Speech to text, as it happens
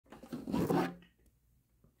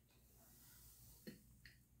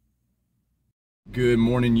Good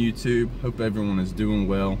morning, YouTube. Hope everyone is doing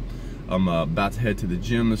well. I'm about to head to the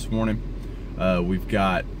gym this morning. We've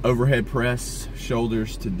got overhead press,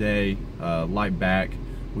 shoulders today, light back,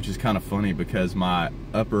 which is kind of funny because my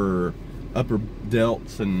upper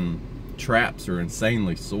delts and traps are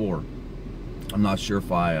insanely sore. I'm not sure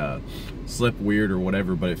if I slept weird or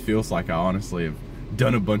whatever, but it feels like I honestly have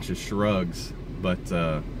done a bunch of shrugs. But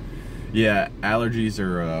yeah, allergies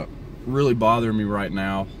are really bothering me right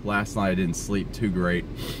now. Last night I didn't sleep too great.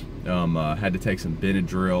 Had to take some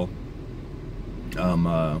Benadryl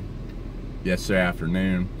yesterday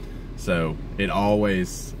afternoon. So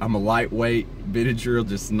I'm a lightweight. Benadryl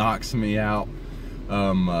just knocks me out.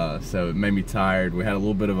 So it made me tired. We had a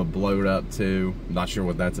little bit of a bloat up too. Not sure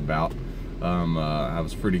what that's about. I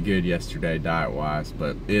was pretty good yesterday diet wise,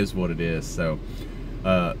 but it is what it is. So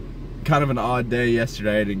kind of an odd day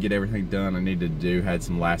yesterday. I didn't get everything done I needed to do. Had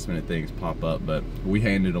some last minute things pop up, but we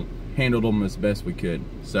handled them as best we could.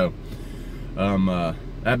 So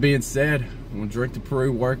that being said, I'm gonna drink the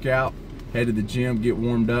Peru, workout, head to the gym, get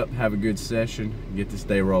warmed up, have a good session, get this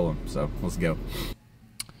day rolling. So let's go.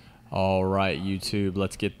 All right, YouTube,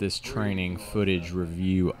 let's get this training footage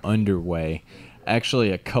review underway. Actually,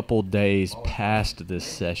 a couple days past this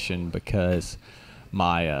session because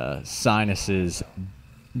my sinuses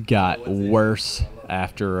got worse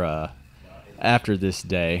after this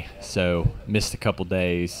day, so missed a couple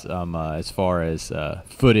days as far as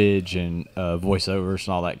footage and voiceovers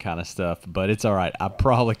and all that kind of stuff. But it's all right. I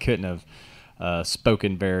probably couldn't have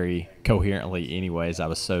spoken very coherently anyways. I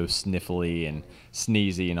was so sniffly and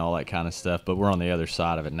sneezy and all that kind of stuff. But we're on the other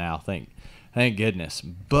side of it now. Thank goodness.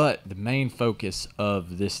 But the main focus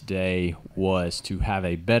of this day was to have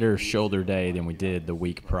a better shoulder day than we did the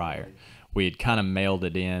week prior. We had kind of mailed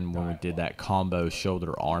it in when we did that combo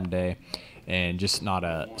shoulder arm day, and just not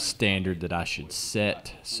a standard that I should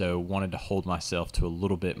set. So wanted to hold myself to a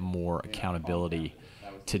little bit more accountability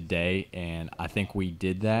today, and I think we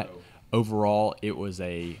did that. Overall, it was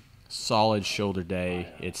a solid shoulder day.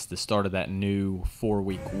 It's the start of that new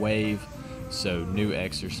 4-week wave, so new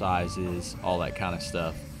exercises, all that kind of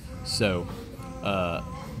stuff. So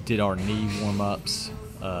did our knee warm-ups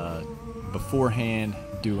beforehand,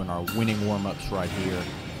 doing our winning warm-ups right here.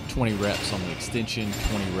 20 reps on the extension,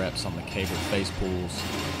 20 reps on the cable face pulls,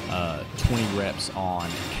 20 reps on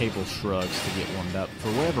cable shrugs to get warmed up. For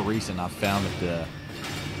whatever reason, I found that the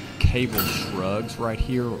cable shrugs right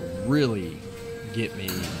here really get me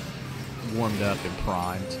warmed up and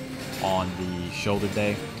primed on the shoulder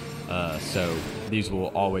day. So these will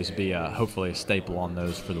always be hopefully a staple on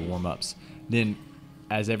those for the warm-ups. Then,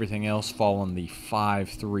 as everything else, following the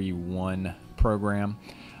 5-3-1 program.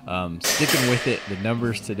 Sticking with it, the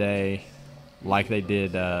numbers today, like they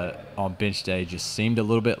did on bench day, just seemed a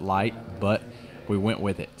little bit light, but we went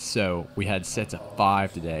with it. So we had sets of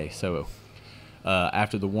 5 today. So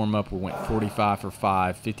after the warm-up, we went 45 for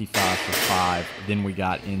 5, 55 for 5. Then we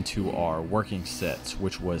got into our working sets,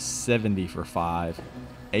 which was 70 for 5,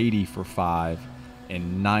 80 for 5,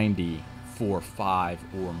 and 90 for 5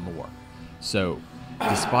 or more. So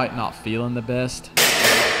despite not feeling the best,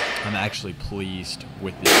 I'm actually pleased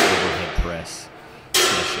with this overhead press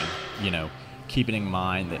session. You know, keeping in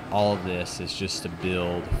mind that all of this is just a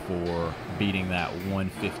build for beating that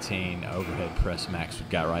 115 overhead press max we've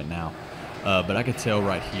got right now. But I could tell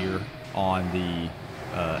right here on the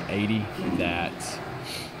 80 that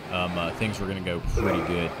things were going to go pretty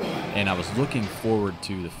good. And I was looking forward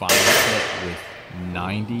to the final set with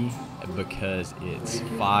 90 because it's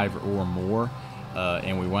 5 or more.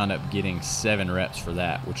 And we wound up getting 7 reps for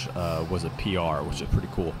that, which was a PR, which is pretty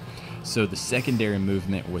cool. So the secondary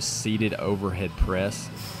movement was seated overhead press.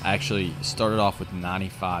 I actually started off with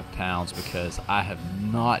 95 pounds because I have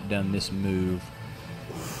not done this move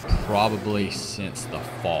probably since the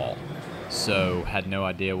fall. So had no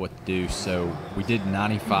idea what to do. So we did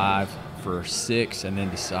 95 for 6 and then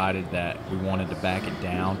decided that we wanted to back it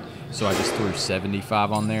down. So I just threw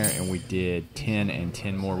 75 on there and we did 10 and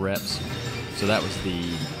 10 more reps. So that was the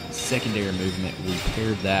secondary movement. We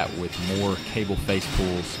paired that with more cable face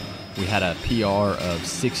pulls. We had a PR of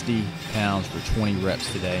 60 pounds for 20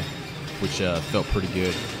 reps today, which felt pretty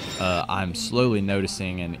good. I'm slowly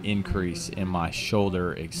noticing an increase in my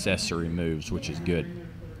shoulder accessory moves, which is good.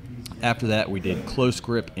 After that, we did close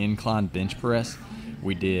grip incline bench press.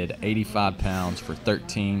 We did 85 pounds for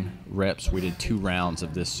 13 reps. We did 2 rounds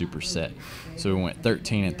of this superset. So we went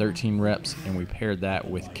 13 and 13 reps, and we paired that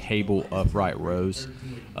with cable upright rows.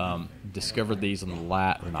 Discovered these on the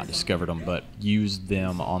not discovered them, but used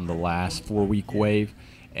them on the last 4-week wave,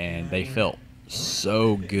 and they felt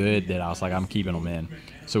so good that I was like, I'm keeping them in.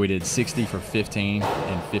 So we did 60 for 15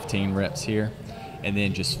 and 15 reps here. and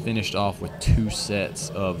then just finished off with 2 sets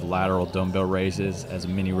of lateral dumbbell raises, as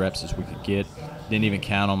many reps as we could get. Didn't even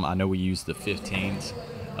count them. I know we used the 15s.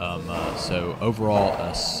 So overall,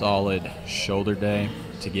 a solid shoulder day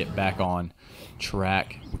to get back on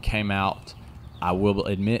track. We came out, I will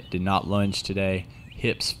admit, did not lunge today.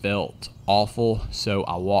 Hips felt awful, so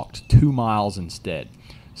I walked 2 miles instead.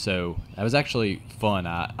 So that was actually fun.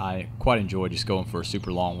 I quite enjoyed just going for a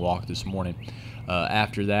super long walk this morning.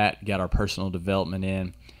 After that, got our personal development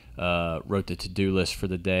in, wrote the to-do list for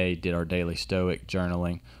the day, did our daily stoic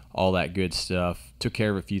journaling, all that good stuff. Took care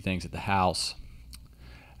of a few things at the house.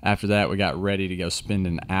 After that, we got ready to go spend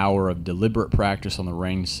an hour of deliberate practice on the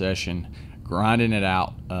range session, grinding it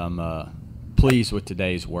out. Pleased with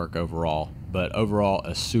today's work overall, but overall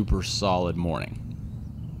a super solid morning.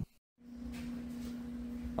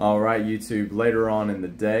 All right, YouTube, later on in the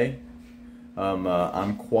day,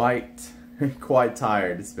 I'm quite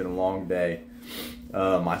tired. It's been a long day.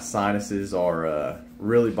 My sinuses are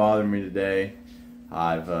really bothering me today.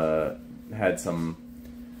 I've had some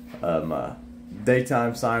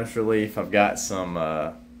daytime sinus relief. I've got some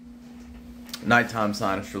nighttime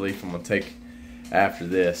sinus relief I'm going to take after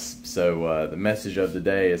this. So the message of the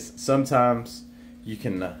day is sometimes you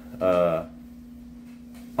can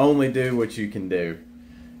only do what you can do,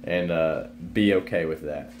 and be okay with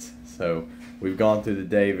that. So we've gone through the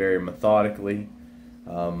day very methodically.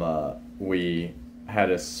 We had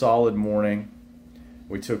a solid morning.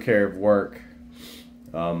 We took care of work.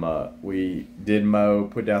 We did mow,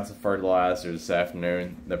 put down some fertilizer this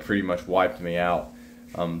afternoon. That pretty much wiped me out.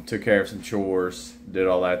 Took care of some chores, did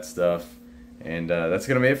all that stuff, and that's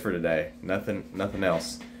gonna be it for today. Nothing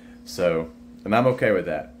else. So, and I'm okay with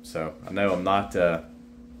that. So I know I'm not the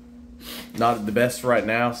best right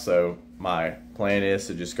now. So my plan is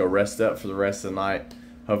to just go rest up for the rest of the night.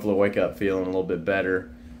 Hopefully wake up feeling a little bit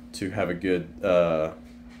better to have a good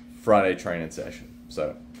Friday training session.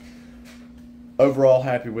 So overall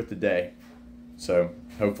happy with the day. So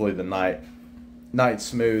hopefully the night's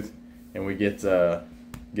smooth and we get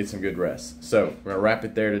some good rest. So we're gonna wrap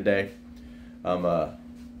it there today.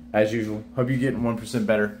 As usual, hope you're getting 1%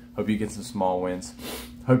 better. Hope you get some small wins.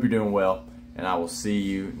 Hope you're doing well, and I will see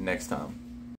you next time.